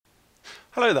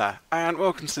Hello there, and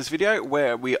welcome to this video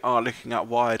where we are looking at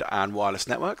wired and wireless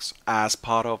networks as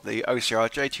part of the OCR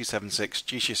J276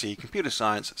 GCSE Computer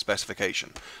Science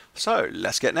specification. So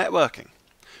let's get networking.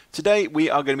 Today we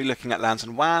are going to be looking at LANs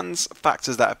and WANs,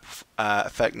 factors that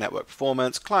affect network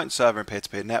performance, client-server and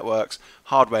peer-to-peer networks,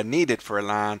 hardware needed for a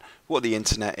LAN, what the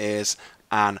internet is,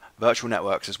 and virtual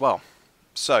networks as well.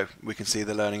 So we can see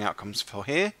the learning outcomes for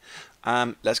here.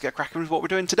 Let's get cracking with what we're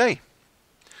doing today.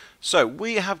 So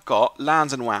we have got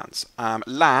LANs and WANs.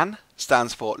 LAN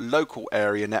stands for local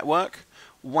area network.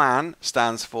 WAN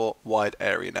stands for wide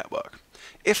area network.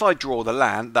 If I draw the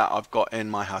LAN that I've got in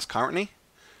my house currently,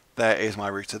 there is my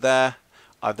router there.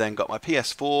 I've then got my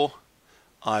PS4,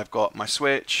 I've got my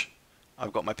switch,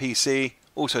 I've got my PC,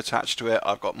 also attached to it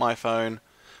I've got my phone,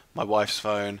 my wife's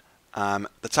phone,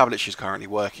 the tablet she's currently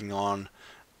working on,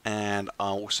 and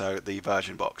also the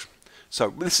version box.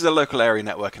 So this is a local area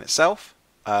network in itself.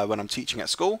 When I'm teaching at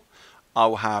school, I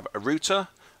will have a router,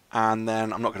 and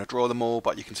then I'm not going to draw them all,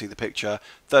 but you can see the picture,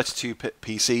 32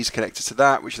 PCs connected to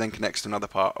that, which then connects to another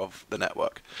part of the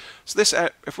network. So this,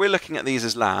 if we're looking at these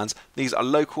as LANs, these are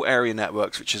local area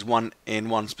networks, which is one in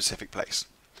one specific place.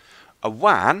 A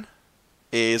WAN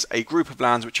is a group of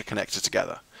LANs which are connected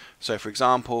together. So for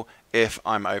example, if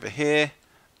I'm over here,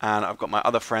 and I've got my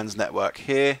other friend's network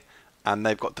here, and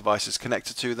they've got devices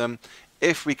connected to them,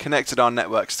 if we connected our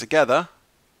networks together,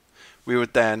 we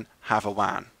would then have a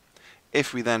WAN.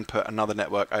 If we then put another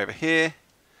network over here,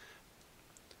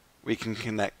 we can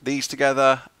connect these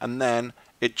together, and then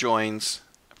it joins,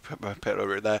 put it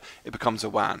over there, it becomes a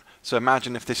WAN. So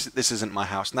imagine if this isn't my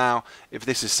house now, if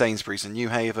this is Sainsbury's in New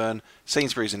Haven,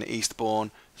 Sainsbury's in Eastbourne,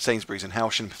 Sainsbury's in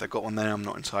Helsham, if they've got one there, I'm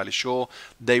not entirely sure,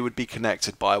 they would be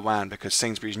connected by a WAN because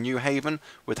Sainsbury's New Haven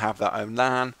would have their own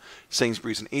LAN,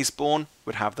 Sainsbury's in Eastbourne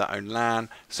would have their own LAN,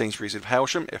 Sainsbury's in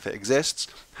Helsham, if it exists,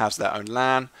 has their own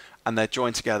LAN, and they're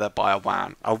joined together by a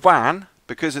WAN. A WAN,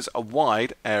 because it's a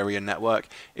wide area network,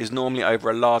 is normally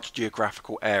over a large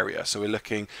geographical area. So we're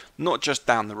looking not just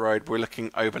down the road, we're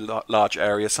looking over large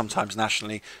areas, sometimes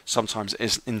nationally, sometimes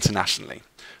internationally.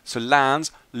 So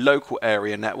LAN's local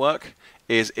area network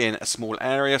is in a small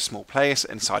area, small place,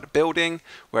 inside a building,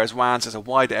 whereas WANs is a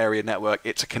wide area network.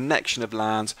 It's a connection of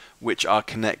LANs which are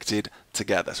connected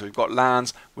together. So we've got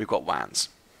LANs, we've got WANs.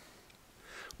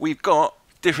 We've got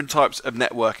different types of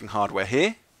networking hardware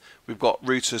here. We've got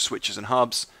routers, switches and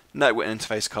hubs, network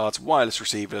interface cards, wireless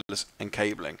receivers and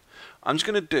cabling. I'm just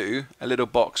going to do a little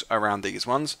box around these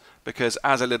ones because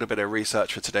as a little bit of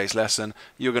research for today's lesson,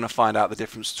 you're going to find out the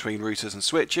difference between routers and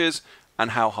switches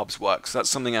and how hubs work. So that's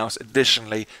something else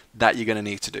additionally that you're going to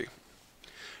need to do.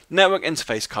 Network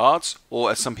interface cards,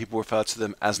 or as some people refer to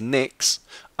them as NICs,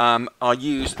 are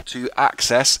used to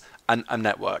access a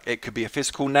network. It could be a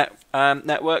physical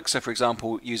network, so for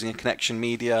example using a connection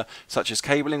media such as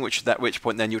cabling, at which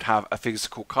point then you'd have a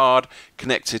physical card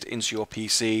connected into your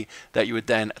PC that you would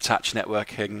then attach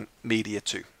networking media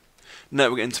to.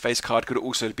 Network interface card could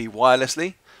also be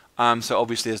wirelessly, so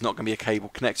obviously there's not going to be a cable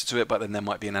connected to it, but then there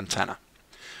might be an antenna.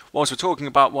 Whilst we're talking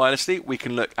about wirelessly, we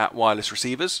can look at wireless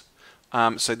receivers.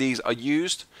 So these are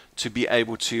used to be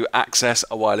able to access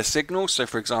a wireless signal. So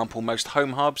for example, most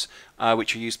home hubs,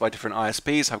 which are used by different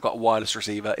ISPs, have got a wireless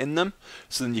receiver in them.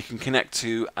 So then you can connect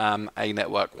to a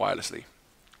network wirelessly.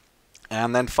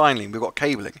 And then finally, we've got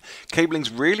cabling. Cabling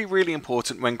is really, really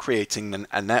important when creating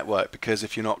a network, because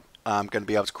if you're not going to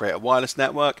be able to create a wireless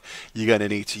network, you're going to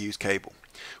need to use cable.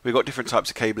 We've got different types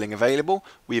of cabling available.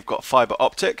 We've got fiber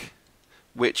optic,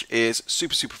 which is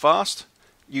super, super fast.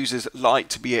 Uses light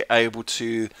to be able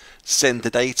to send the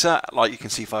data, like you can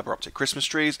see fiber optic Christmas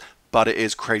trees, but it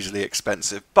is crazily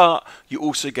expensive. But you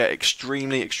also get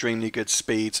extremely, extremely good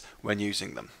speeds when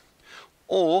using them.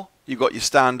 Or you've got your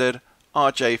standard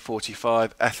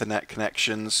RJ45 Ethernet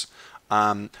connections,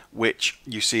 which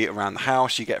you see around the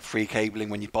house. You get free cabling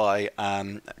when you buy a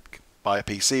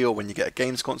PC or when you get a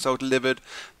games console delivered.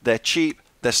 They're cheap,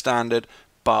 they're standard,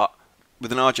 but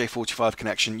with an RJ45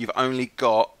 connection, you've only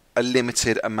got a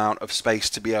limited amount of space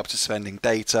to be able to spending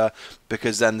data,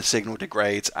 because then the signal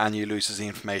degrades and you lose the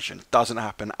information. Doesn't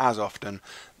happen as often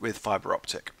with fiber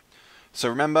optic. So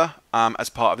remember, as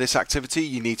part of this activity,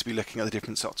 you need to be looking at the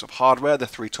different sorts of hardware, the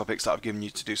 3 topics that I've given you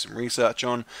to do some research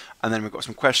on, and then we've got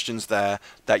some questions there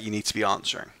that you need to be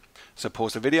answering. So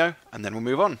pause the video and then we'll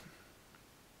move on.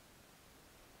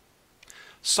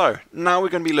 So now we're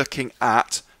going to be looking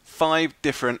at 5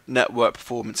 different network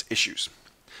performance issues.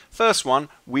 First one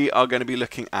we are going to be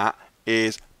looking at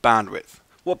is bandwidth.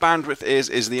 What bandwidth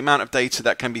is the amount of data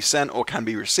that can be sent or can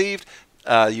be received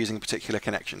using a particular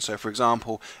connection. So for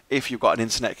example, if you've got an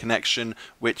internet connection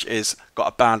which is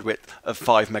got a bandwidth of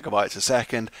 5 megabytes a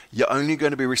second, you're only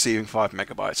going to be receiving 5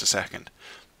 megabytes a second.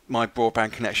 My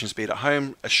broadband connection speed at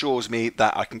home assures me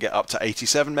that I can get up to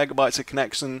 87 megabytes a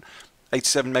connection,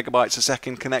 87 megabytes a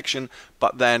second connection.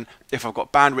 But then if I've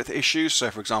got bandwidth issues, so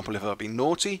for example if I've been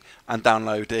naughty and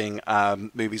downloading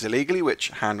movies illegally, which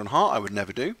hand on heart I would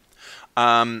never do,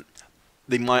 my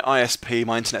ISP,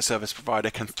 my internet service provider,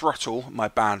 can throttle my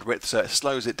bandwidth, so it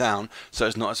slows it down so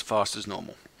it's not as fast as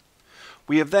normal.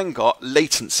 We have then got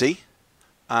latency.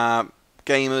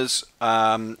 Gamers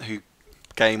who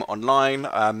game online,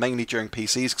 mainly during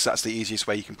PCs, because that's the easiest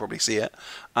way you can probably see it,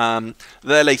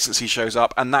 their latency shows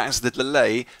up, and that is the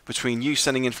delay between you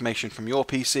sending information from your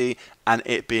PC and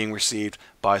it being received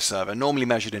by a server, normally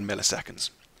measured in milliseconds.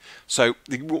 So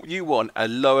you want a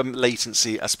lower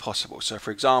latency as possible. So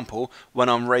for example, when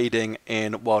I'm raiding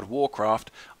in World of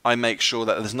Warcraft, I make sure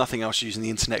that there's nothing else using the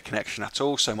internet connection at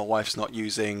all. So my wife's not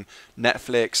using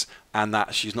Netflix and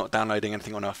that she's not downloading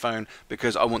anything on her phone,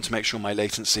 because I want to make sure my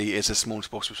latency is as small as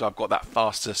possible, so I've got that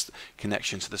fastest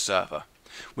connection to the server.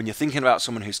 When you're thinking about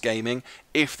someone who's gaming,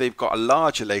 if they've got a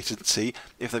larger latency,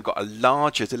 if they've got a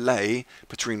larger delay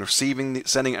between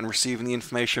sending and receiving the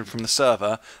information from the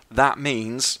server, that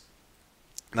means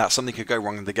that something could go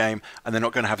wrong in the game and they're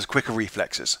not going to have as quicker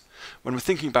reflexes. When we're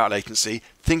thinking about latency,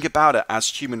 think about it as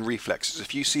human reflexes.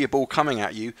 If you see a ball coming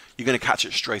at you, you're going to catch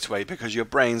it straight away because your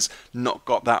brain's not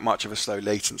got that much of a slow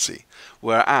latency.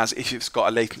 Whereas if it's got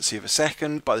a latency of a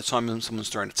second, by the time someone's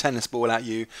throwing a tennis ball at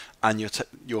you and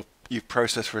you've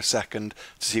processed for a second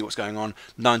to see what's going on,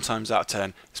 9 times out of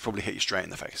 10, it's probably hit you straight in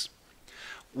the face.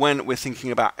 When we're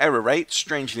thinking about error rate,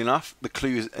 strangely enough, the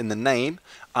clue in the name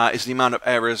is the amount of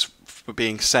errors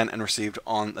being sent and received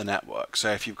on the network.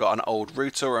 So if you've got an old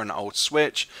router or an old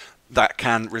switch, that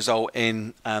can result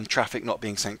in traffic not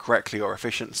being sent correctly or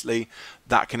efficiently.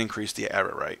 That can increase the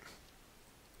error rate.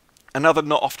 Another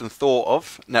not often thought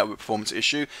of network performance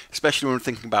issue, especially when we're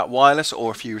thinking about wireless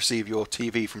or if you receive your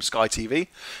TV from Sky TV,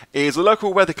 is the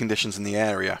local weather conditions in the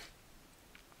area.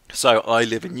 So I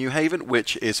live in New Haven,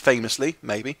 which is famously,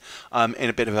 maybe, in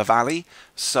a bit of a valley.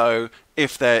 So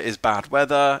if there is bad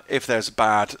weather, if there's a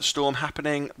bad storm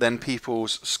happening, then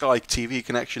people's Sky TV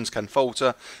connections can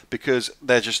falter because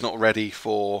they're just not ready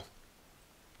for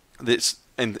this,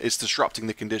 and it's disrupting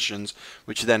the conditions,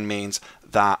 which then means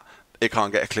that it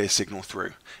can't get a clear signal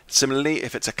through. Similarly,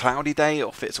 if it's a cloudy day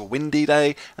or if it's a windy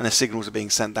day and the signals are being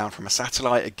sent down from a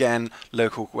satellite, again,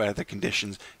 local weather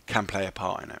conditions can play a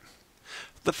part in it.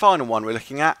 The final one we're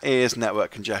looking at is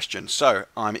network congestion. So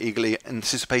I'm eagerly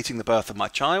anticipating the birth of my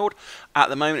child. At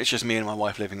the moment, it's just me and my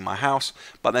wife living in my house,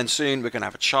 but then soon we're going to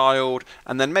have a child,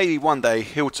 and then maybe one day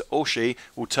he or she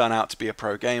will turn out to be a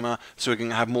pro gamer, so we're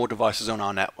going to have more devices on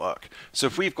our network. So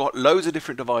if we've got loads of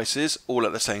different devices all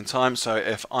at the same time, so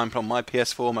if I'm on my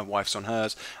PS4, my wife's on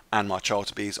hers, and my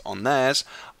child-to-be's on theirs,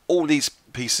 all these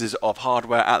pieces of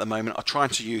hardware at the moment are trying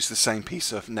to use the same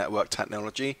piece of network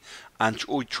technology and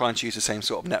all trying to use the same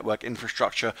sort of network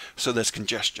infrastructure, so there's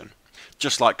congestion.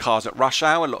 Just like cars at rush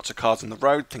hour, lots of cars on the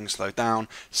road, things slow down.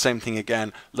 Same thing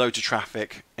again, loads of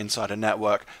traffic inside a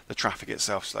network, the traffic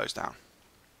itself slows down.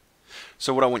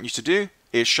 So what I want you to do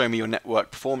is show me your network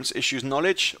performance issues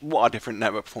knowledge. What are different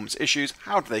network performance issues?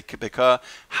 How do they occur?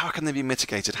 How can they be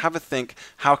mitigated? Have a think,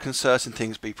 how can certain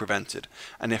things be prevented?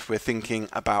 And if we're thinking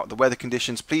about the weather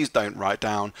conditions, please don't write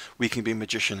down, we can be a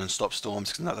magician and stop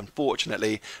storms, because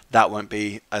unfortunately that won't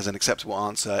be as an acceptable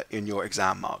answer in your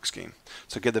exam mark scheme.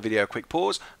 So give the video a quick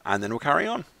pause and then we'll carry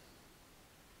on.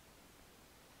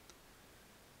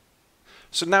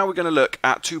 So now we're going to look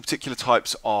at two particular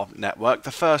types of network.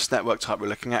 The first network type we're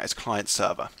looking at is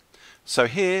client-server. So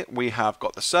here we have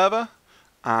got the server,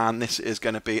 and this is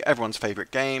going to be everyone's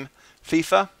favorite game,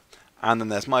 FIFA, and then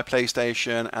there's my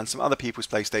PlayStation and some other people's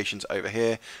PlayStations over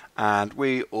here, and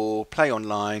we all play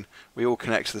online, we all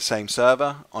connect to the same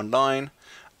server online,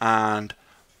 and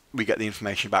we get the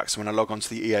information back. So when I log on to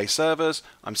the EA servers,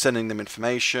 I'm sending them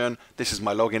information. This is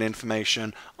my login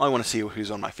information. I want to see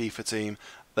who's on my FIFA team.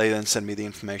 They then send me the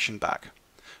information back.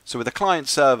 So with a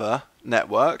client-server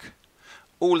network,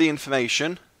 all the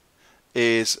information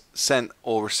is sent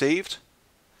or received,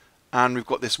 and we've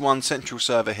got this one central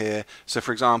server here. So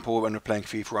for example, when we're playing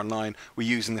FIFA online, we're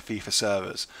using the FIFA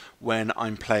servers. When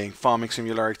I'm playing Farming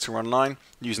Simulator online,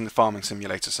 using the Farming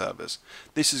Simulator servers.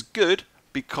 This is good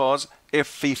because if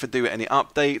FIFA do any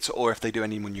updates or if they do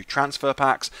any more new transfer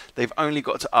packs, they've only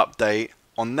got to update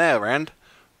on their end,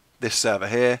 this server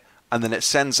here, and then it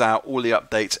sends out all the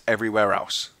updates everywhere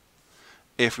else.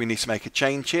 If we need to make a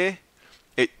change here,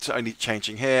 it's only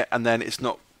changing here, and then it's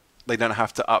not they don't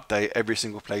have to update every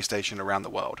single PlayStation around the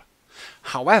world.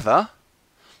 However,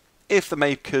 if the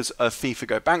makers of FIFA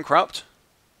go bankrupt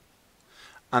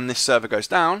and this server goes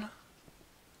down,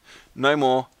 no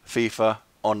more FIFA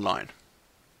Online.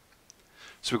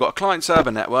 So we've got a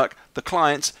client-server network. The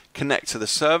clients connect to the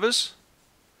servers,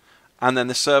 and then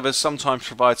the servers sometimes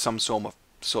provide some sort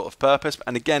of purpose.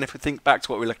 And again, if we think back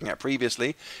to what we were looking at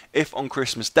previously, if on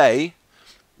Christmas Day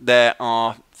there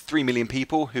are 3 million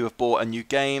people who have bought a new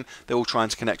game, they're all trying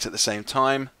to connect at the same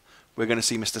time, we're going to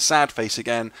see Mr. Sadface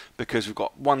again, because we've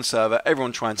got one server,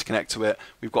 everyone trying to connect to it,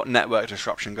 we've got network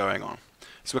disruption going on.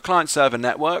 So with client-server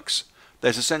networks,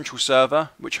 there's a central server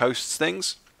which hosts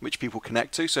things which people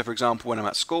connect to. So for example, when I'm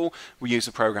at school, we use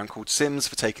a program called Sims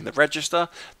for taking the register.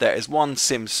 There is one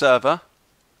Sims server,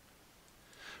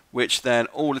 which then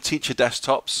all the teacher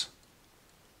desktops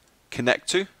connect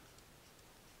to.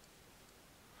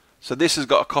 So this has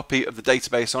got a copy of the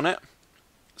database on it.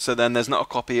 So then there's not a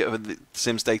copy of the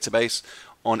Sims database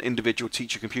on individual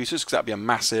teacher computers, because that would be a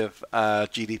massive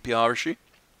GDPR issue.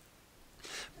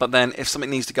 But then if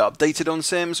something needs to get updated on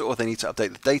Sims, or they need to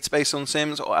update the database on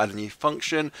Sims, or add a new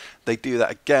function, they do that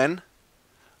again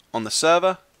on the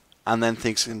server, and then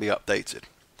things can be updated.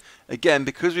 Again,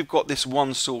 because we've got this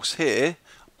one source here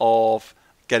of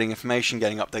getting information,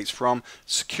 getting updates from,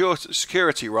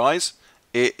 security-wise,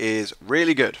 it is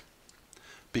really good,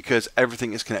 because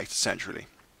everything is connected centrally.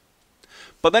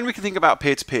 But then we can think about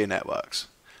peer-to-peer networks.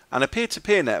 And a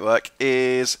peer-to-peer network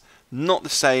is not the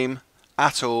same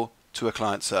at all to a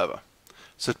client server.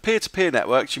 So peer-to-peer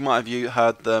networks, you might have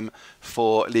heard them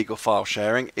for illegal file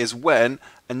sharing, is when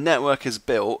a network is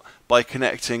built by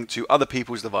connecting to other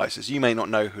people's devices. You may not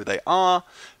know who they are,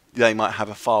 they might have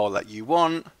a file that you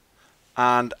want,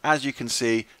 and as you can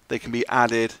see, they can be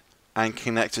added and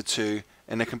connected to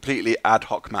in a completely ad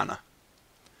hoc manner.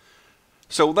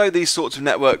 So although these sorts of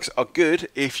networks are good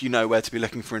if you know where to be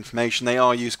looking for information, they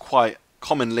are used quite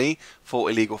commonly for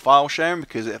illegal file sharing,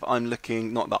 because if I'm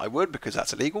looking, not that I would because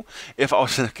that's illegal, if I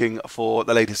was looking for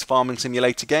the latest farming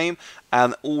simulator game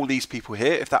and all these people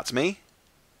here, if that's me,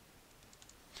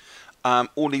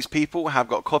 all these people have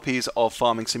got copies of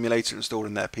Farming Simulator installed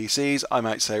in their PCs. I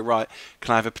might say, right,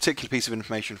 can I have a particular piece of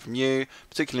information from you,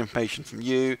 particular information from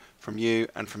you, from you,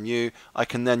 and from you. I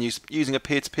can then using a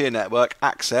peer-to-peer network,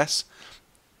 access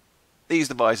these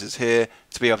devices here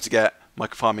to be able to get my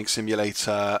Farming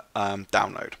Simulator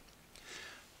download.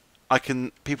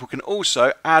 People can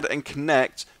also add and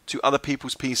connect to other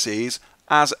people's PCs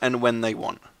as and when they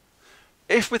want.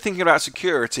 If we're thinking about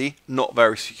security, not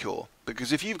very secure.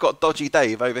 Because if you've got Dodgy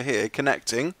Dave over here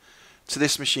connecting to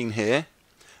this machine here,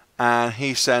 and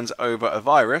he sends over a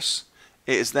virus,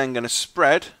 it is then going to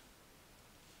spread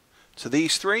to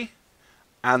these three,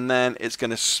 and then it's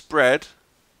going to spread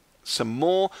some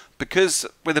more, because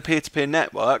with a peer-to-peer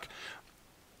network,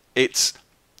 it's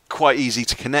quite easy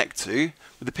to connect to.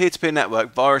 With the peer-to-peer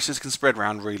network, viruses can spread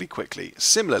around really quickly.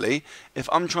 Similarly, if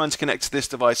I'm trying to connect to this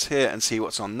device here and see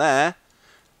what's on there,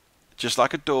 just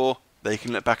like a door, they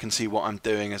can look back and see what I'm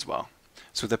doing as well.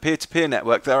 So with a peer-to-peer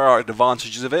network, there are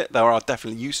advantages of it. There are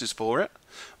definitely uses for it,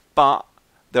 but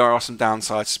there are some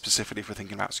downsides specifically for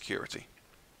thinking about security.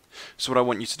 So what I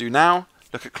want you to do now,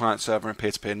 look at client-server and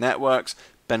peer-to-peer networks,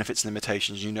 benefits and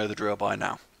limitations. You know the drill by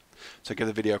now. So give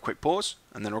the video a quick pause,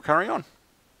 and then we'll carry on.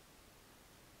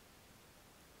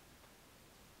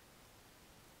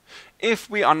 If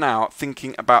we are now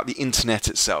thinking about the internet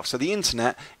itself, so the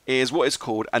internet is what is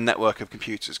called a network of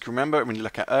computers. Can you remember when you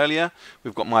look at earlier,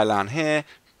 we've got my LAN here,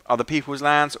 other people's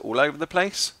LANs all over the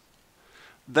place.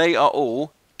 They are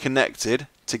all connected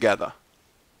together.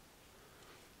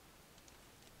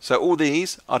 So all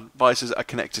these devices are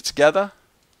connected together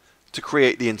to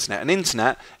create the internet. An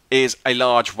internet is a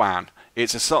large WAN.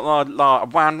 It's a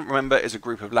WAN, remember, is a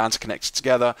group of LANs connected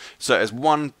together. So as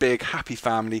one big happy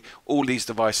family, all these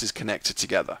devices connected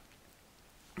together.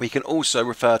 We can also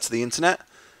refer to the internet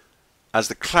as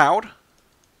the cloud,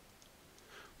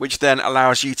 which then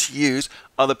allows you to use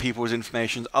other people's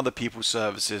information, other people's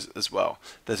services as well.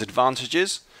 There's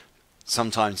advantages.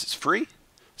 Sometimes it's free.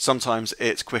 Sometimes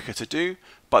it's quicker to do,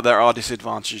 but there are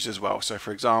disadvantages as well. So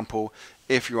for example,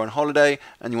 if you're on holiday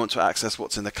and you want to access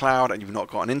what's in the cloud and you've not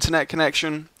got an internet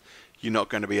connection, you're not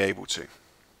going to be able to.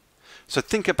 So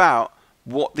think about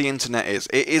what the internet is.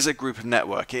 It is a group of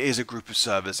network, it is a group of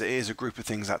servers, it is a group of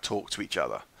things that talk to each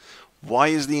other. Why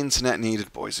is the internet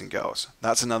needed, boys and girls?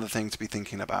 That's another thing to be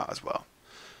thinking about as well.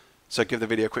 So give the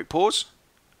video a quick pause,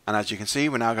 and as you can see,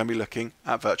 we're now going to be looking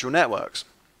at virtual networks.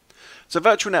 So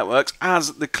virtual networks,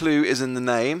 as the clue is in the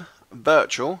name,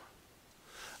 virtual,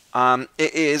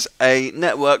 it is a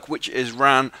network which is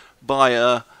ran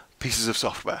via pieces of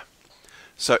software.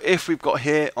 So if we've got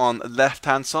here on the left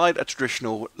hand side a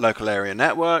traditional local area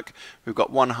network, we've got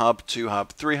 1 hub, 2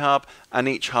 hub, 3 hub, and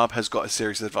each hub has got a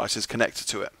series of devices connected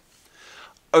to it.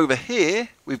 Over here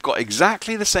we've got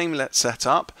exactly the same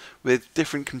setup with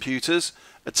different computers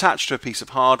attached to a piece of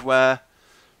hardware.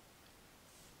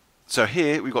 So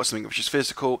here we've got something which is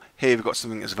physical, here we've got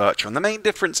something that's virtual. And the main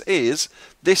difference is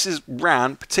this is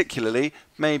ran particularly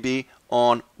maybe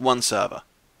on one server.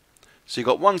 So you've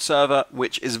got one server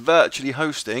which is virtually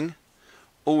hosting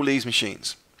all these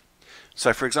machines.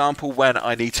 So for example, when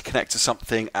I need to connect to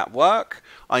something at work,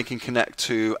 I can connect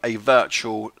to a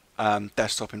virtual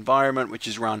desktop environment which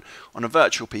is run on a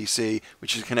virtual PC,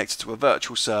 which is connected to a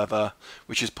virtual server,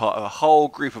 which is part of a whole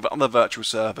group of other virtual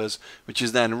servers, which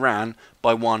is then ran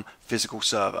by one physical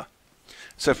server.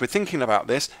 So if we're thinking about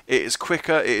this, it is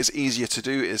quicker, it is easier to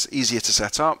do, it is easier to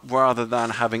set up, rather than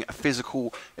having a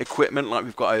physical equipment like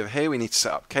we've got over here. We need to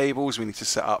set up cables, we need to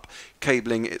set up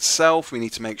cabling itself, we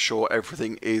need to make sure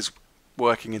everything is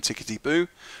working in tickety-boo,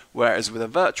 whereas with a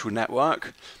virtual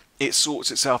network, it sorts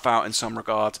itself out in some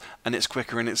regards, and it's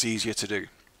quicker and it's easier to do.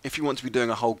 If you want to be doing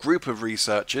a whole group of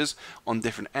researchers on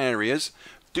different areas,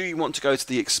 do you want to go to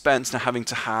the expense of having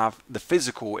to have the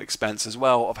physical expense as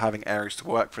well of having areas to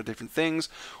work for different things,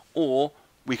 or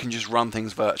we can just run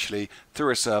things virtually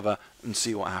through a server and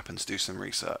see what happens, do some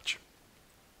research.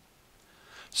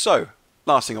 So,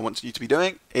 last thing I want you to be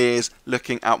doing is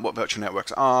looking at what virtual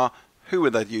networks are, who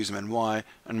would they use them and why,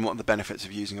 and what are the benefits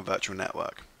of using a virtual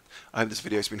network. I hope this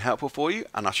video has been helpful for you,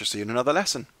 and I shall see you in another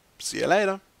lesson. See you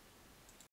later.